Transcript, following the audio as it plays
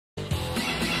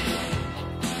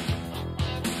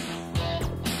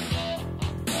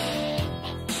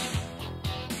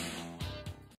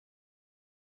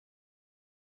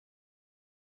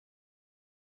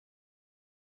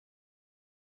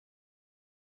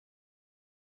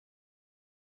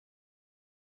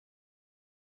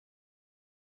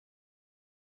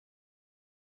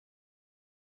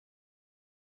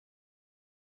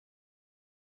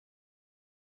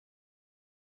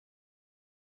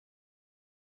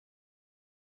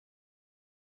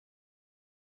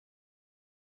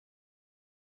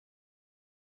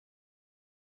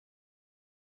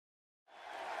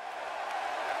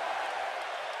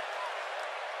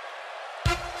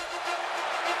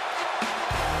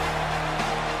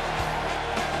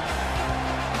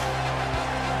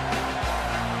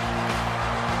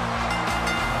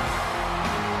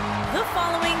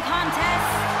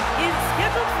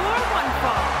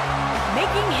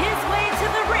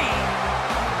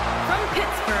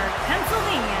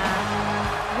WrestleMania,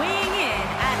 weighing in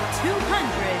at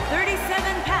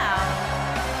 237 pounds,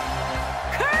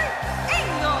 Kurt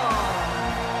Angle.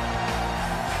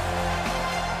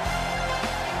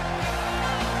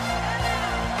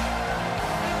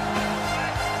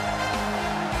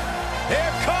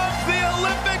 Here comes the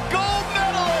Olympic gold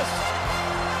medalist.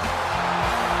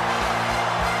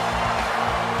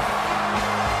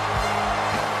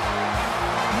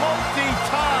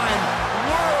 Multi-time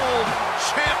world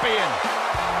champion.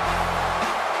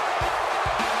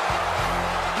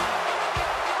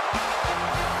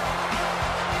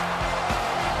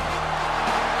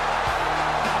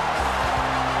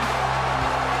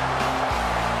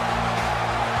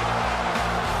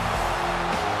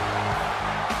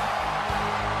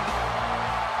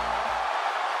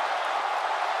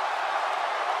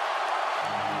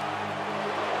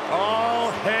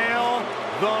 All hail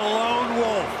the Lone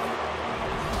Wolf.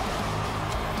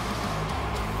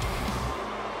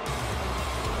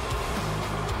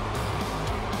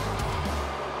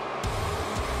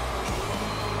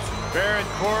 Baron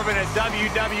Corbin, a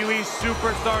WWE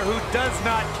superstar who does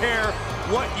not care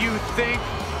what you think,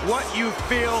 what you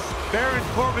feel. Baron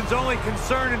Corbin's only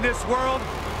concern in this world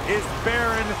is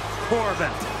Baron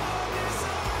Corbin.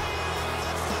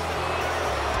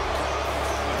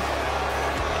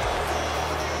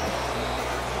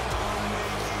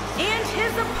 And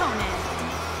his opponent,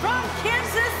 from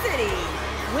Kansas City,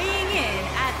 weighing in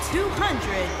at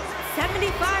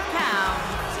 275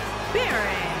 pounds,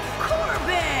 Baron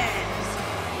Corbin.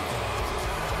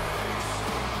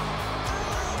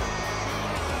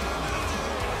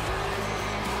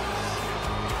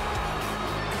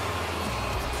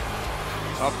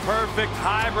 A perfect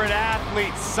hybrid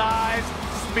athlete, size,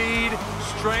 speed,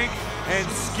 strength, and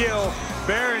skill.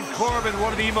 Baron Corbin,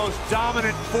 one of the most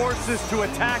dominant forces to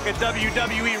attack a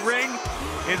WWE ring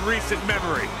in recent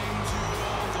memory.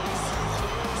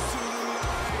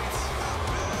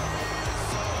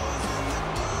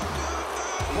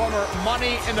 Former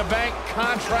Money in the Bank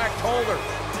contract holder.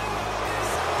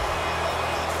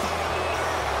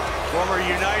 Former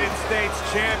United States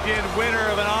champion, winner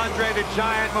of an Andre the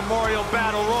Giant Memorial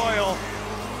Battle Royal,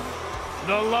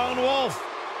 the Lone Wolf.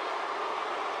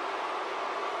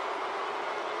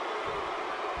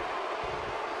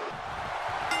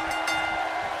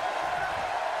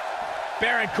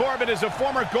 Baron Corbin is a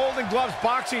former Golden Gloves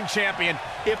boxing champion.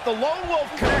 If the Lone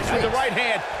Wolf connects with the right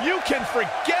hand, you can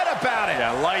forget about it.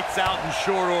 Yeah, lights out in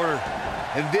short order.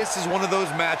 And this is one of those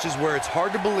matches where it's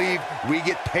hard to believe we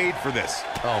get paid for this.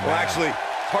 Oh, man. Well, actually,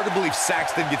 it's hard to believe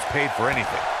Saxton gets paid for anything.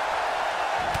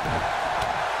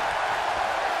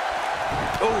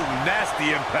 Oh,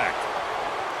 nasty impact.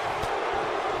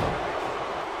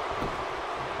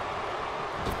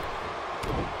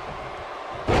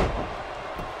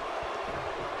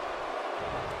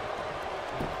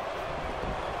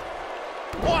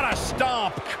 What a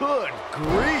stomp. Good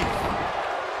grief.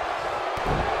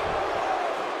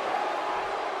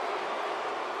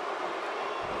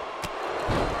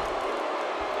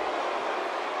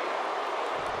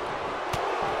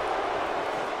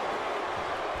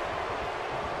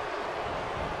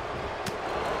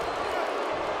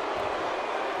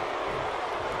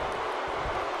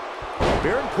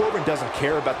 Baron Corbin doesn't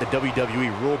care about the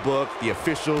WWE rulebook, the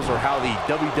officials, or how the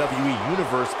WWE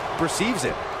Universe perceives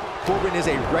it. Corbin is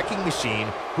a wrecking machine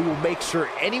who will make sure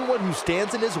anyone who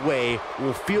stands in his way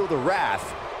will feel the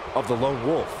wrath of the Lone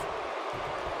Wolf.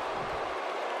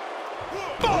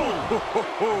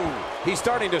 Boom! He's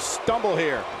starting to stumble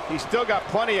here. He's still got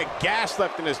plenty of gas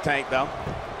left in his tank, though.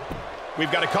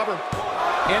 We've got a cover.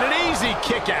 And an easy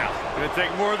kick out. Gonna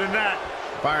take more than that.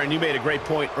 Byron, you made a great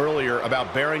point earlier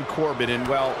about Baron Corbin, and,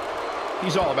 well,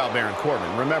 he's all about Baron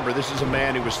Corbin. Remember, this is a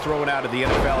man who was thrown out of the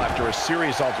NFL after a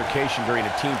serious altercation during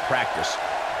a team practice.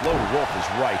 Lone Wolf is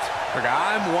right. Look,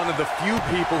 I'm one of the few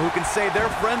people who can say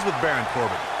they're friends with Baron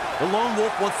Corbin. The Lone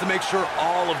Wolf wants to make sure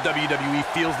all of WWE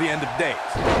feels the end of days.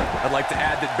 I'd like to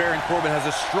add that Baron Corbin has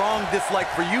a strong dislike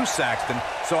for you, Saxton,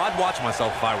 so I'd watch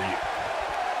myself if I were you.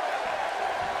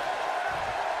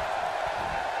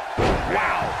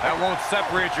 Wow, that won't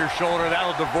separate your shoulder,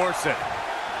 that'll divorce it.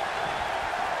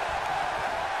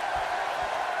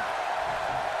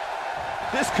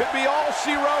 This could be all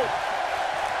she wrote.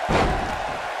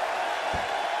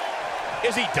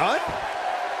 Is he done?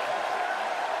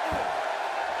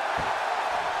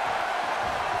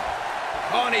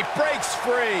 Oh, and he breaks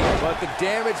free. But the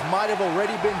damage might have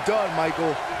already been done,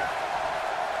 Michael.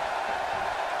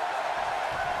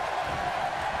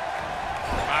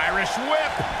 Irish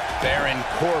whip. Baron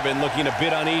Corbin looking a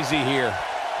bit uneasy here.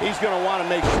 He's going to want to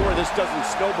make sure this doesn't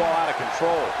snowball out of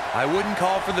control. I wouldn't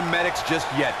call for the medics just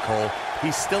yet, Cole.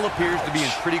 He still appears to be in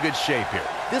pretty good shape here.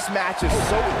 This match is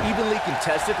so evenly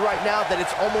contested right now that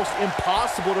it's almost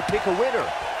impossible to pick a winner.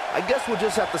 I guess we'll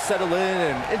just have to settle in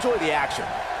and enjoy the action.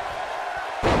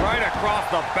 Right across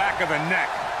the back of the neck.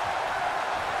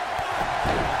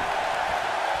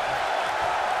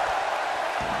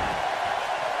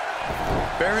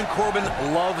 Baron Corbin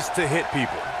loves to hit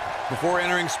people. Before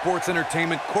entering sports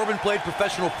entertainment, Corbin played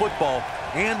professional football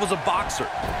and was a boxer.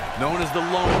 Known as the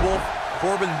Lone Wolf,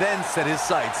 Corbin then set his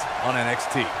sights on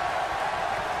NXT.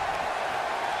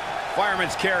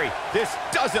 Fireman's carry. This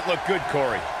doesn't look good,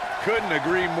 Corey. Couldn't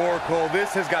agree more, Cole.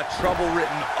 This has got trouble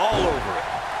written all over it.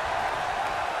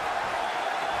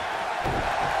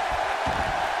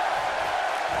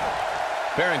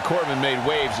 Baron Corbin made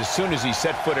waves as soon as he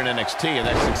set foot in NXT, and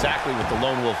that's exactly what the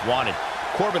Lone Wolf wanted.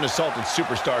 Corbin assaulted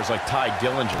superstars like Ty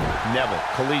Dillinger, Neville,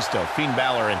 Kalisto, Finn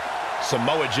Balor, and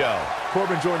Samoa Joe.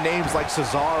 Corbin joined names like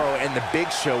Cesaro and The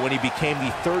Big Show when he became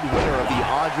the third winner of the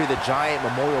Andre the Giant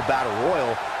Memorial Battle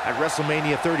Royal at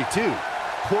WrestleMania 32.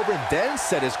 Corbin then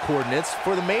set his coordinates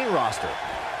for the main roster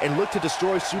and looked to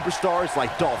destroy superstars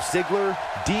like Dolph Ziggler,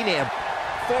 Dean Ambrose,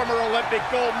 Former Olympic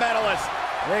gold medalist.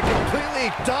 and completely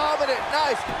dominant,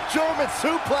 nice German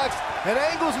suplex, and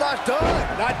Angle's not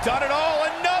done. Not done at all.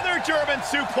 Another German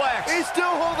suplex. He's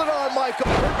still holding on, Michael.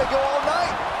 Hurt to go all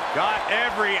night. Got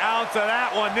every ounce of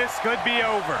that one. This could be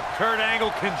over. Kurt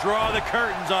Angle can draw the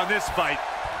curtains on this fight.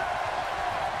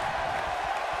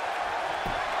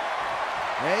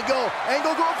 Angle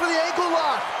going for the ankle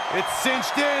lock. It's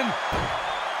cinched in.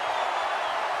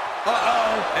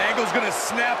 Uh-oh. Angle's gonna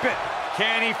snap it.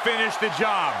 Can he finish the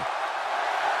job?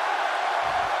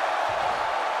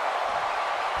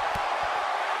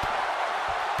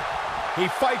 He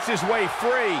fights his way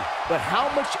free. But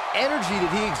how much energy did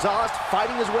he exhaust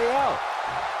fighting his way out?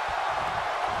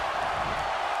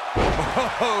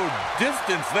 Oh,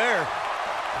 distance there.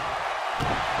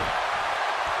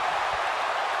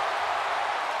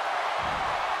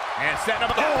 And setting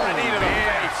up a knee to the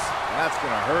face. That's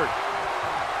gonna hurt.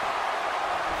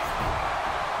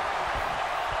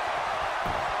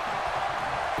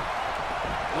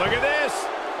 Look at this.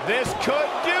 This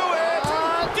could do it.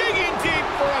 Digging deep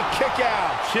for a kick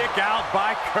out. Kick out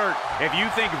by Kurt. If you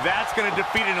think that's going to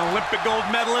defeat an Olympic gold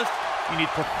medalist, you need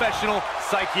professional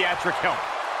psychiatric help.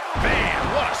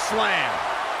 Bam! What a slam.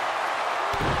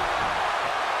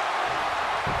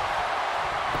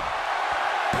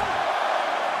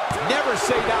 Never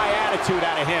say die attitude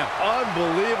out of him.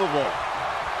 Unbelievable.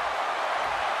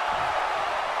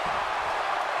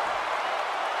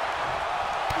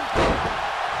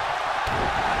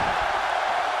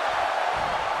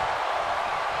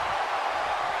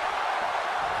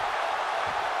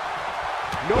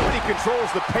 Nobody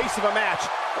controls the pace of a match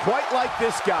quite like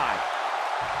this guy.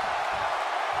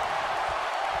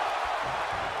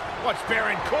 What's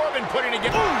Baron Corbin putting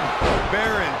together?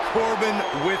 Baron Corbin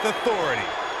with authority.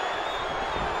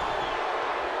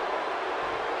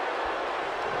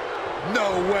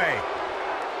 No way.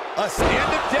 A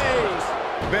stand of days.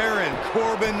 Baron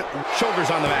Corbin. Shoulders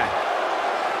on the mat.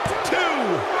 2.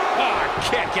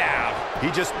 Kick out. He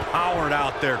just powered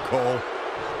out there, Cole.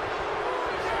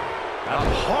 A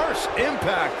harsh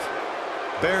impact.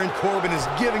 Baron Corbin is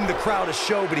giving the crowd a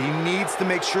show, but he needs to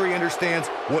make sure he understands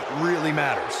what really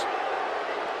matters.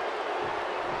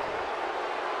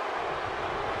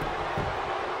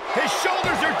 His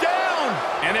shoulders are down.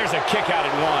 And there's a kick out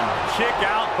at 1. Kick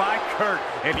out by Kurt.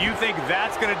 If you think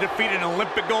that's going to defeat an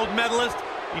Olympic gold medalist,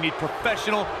 you need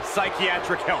professional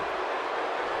psychiatric help.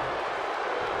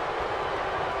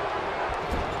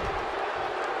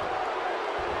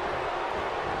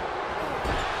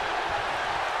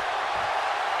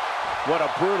 What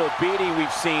a brutal beating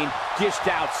we've seen dished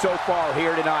out so far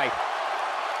here tonight.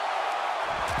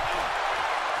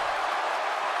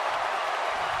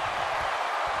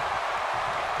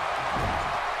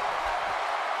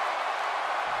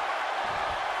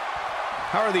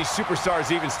 How are these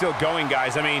superstars even still going,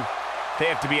 guys? I mean, they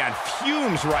have to be on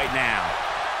fumes right now.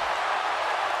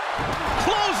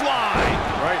 Clothesline!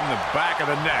 Right in the back of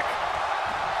the neck.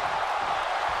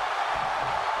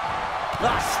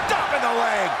 Stop in the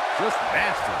leg. Just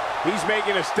nasty. He's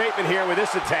making a statement here with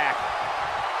this attack.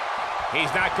 He's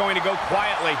not going to go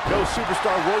quietly. No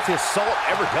superstar worth his salt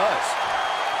ever does.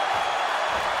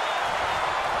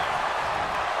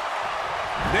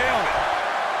 Nailed it.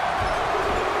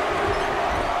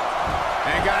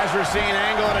 And guys, we're seeing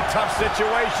Angle in a tough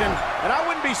situation. And I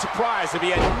wouldn't be surprised if he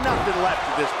had nothing left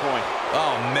at this point.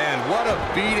 Oh, man, what a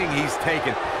beating he's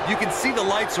taken. You can see the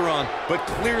lights are on, but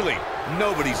clearly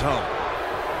nobody's home.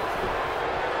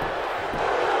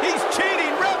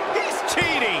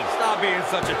 routine. Stop being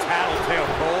such a tattletale,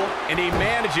 Cole. And he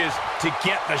manages to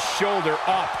get the shoulder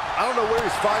up. I don't know where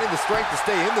he's finding the strength to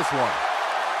stay in this one.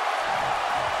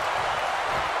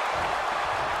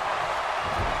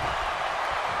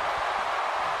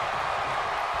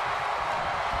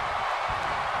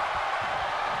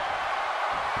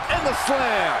 And the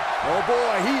slam. Oh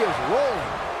boy, he is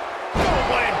rolling. Oh,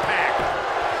 what impact.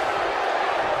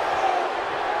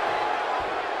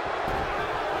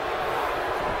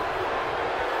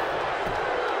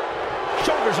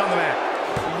 Shoulders on the mat.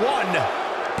 1,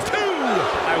 2.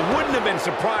 I wouldn't have been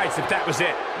surprised if that was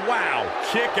it. Wow.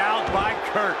 Kick out by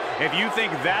Kurt. If you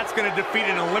think that's going to defeat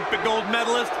an Olympic gold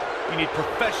medalist, you need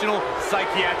professional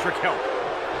psychiatric help.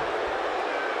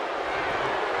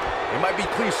 It might be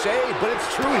cliche, but it's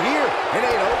true here. It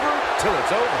ain't over till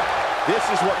it's over. This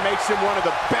is what makes him one of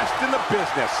the best in the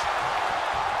business.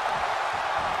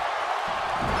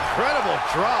 Incredible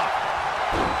drop.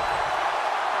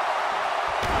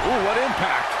 Ooh, what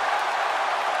impact.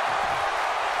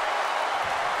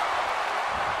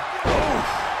 Oof.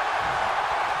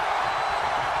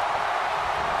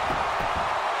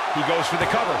 He goes for the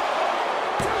cover.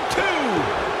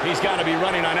 2. He's got to be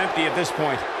running on empty at this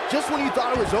point. Just when you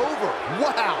thought it was over.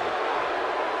 Wow.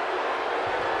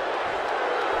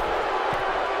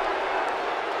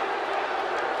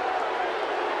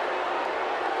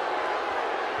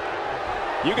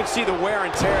 You can see the wear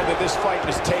and tear that this fight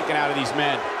has taken out of these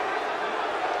men.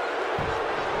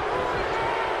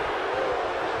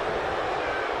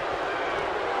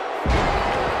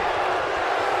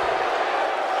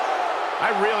 I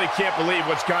really can't believe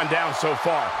what's gone down so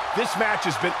far. This match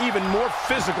has been even more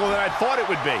physical than I thought it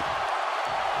would be.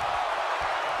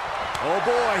 Oh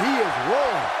boy, he is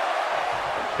rolling.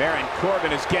 Baron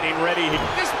Corbin is getting ready.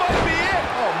 This might be it.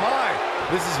 Oh my.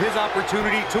 This is his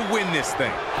opportunity to win this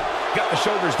thing. Got the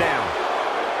shoulders down.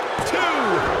 2.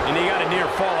 And he got a near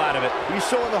fall out of it. He's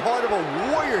showing the heart of a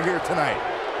warrior here tonight.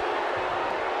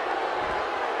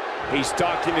 He's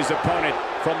stalking his opponent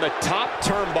from the top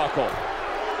turnbuckle.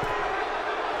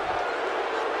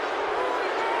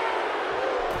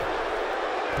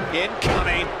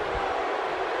 Incoming.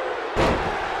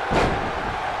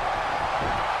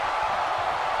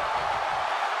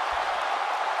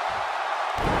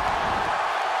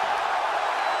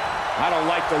 I don't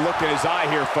like the look in his eye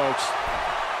here, folks.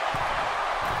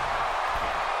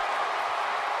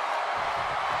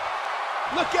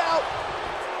 Look out!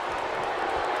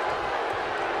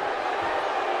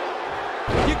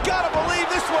 You gotta believe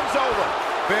this one's over.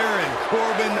 Baron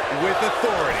Corbin with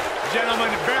authority. Gentlemen,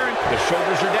 Baron. The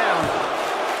shoulders are down.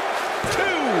 2, 3.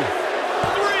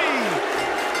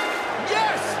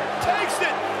 Yes! Takes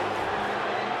it!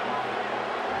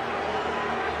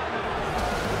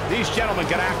 These gentlemen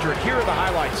get after it. Here are the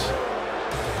highlights.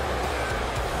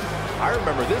 I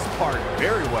remember this part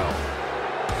very well.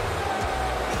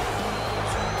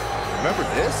 Remember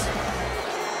this?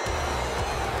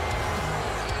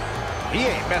 He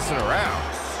ain't messing around.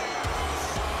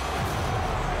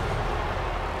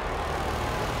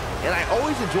 And I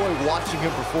always enjoy watching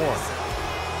him perform.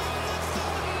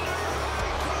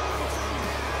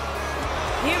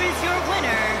 Here is your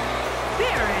winner,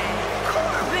 Baron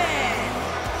Corbin.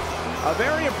 A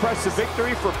very impressive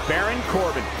victory for Baron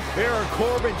Corbin. Baron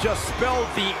Corbin just spelled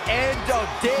the end of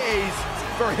days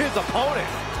for his opponent.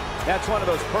 That's one of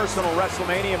those personal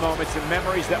WrestleMania moments and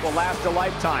memories that will last a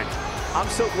lifetime. I'm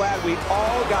so glad we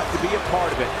all got to be a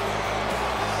part of it.